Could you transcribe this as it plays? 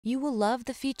You will love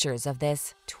the features of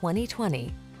this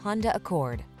 2020 Honda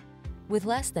Accord. With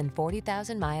less than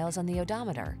 40,000 miles on the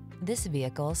odometer, this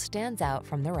vehicle stands out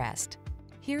from the rest.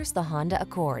 Here's the Honda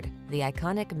Accord, the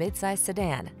iconic midsize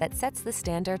sedan that sets the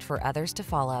standard for others to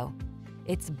follow.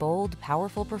 Its bold,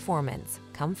 powerful performance,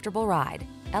 comfortable ride,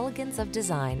 elegance of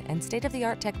design, and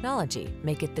state-of-the-art technology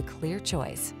make it the clear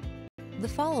choice. The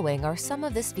following are some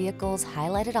of this vehicle's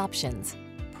highlighted options: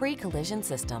 pre-collision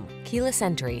system, keyless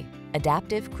entry,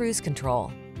 adaptive cruise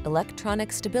control,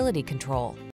 electronic stability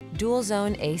control, dual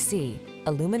zone AC,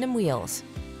 aluminum wheels,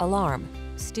 alarm,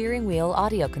 steering wheel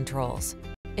audio controls,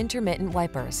 intermittent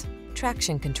wipers,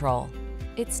 traction control.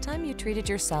 It's time you treated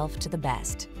yourself to the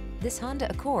best. This Honda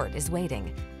Accord is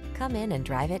waiting. Come in and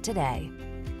drive it today.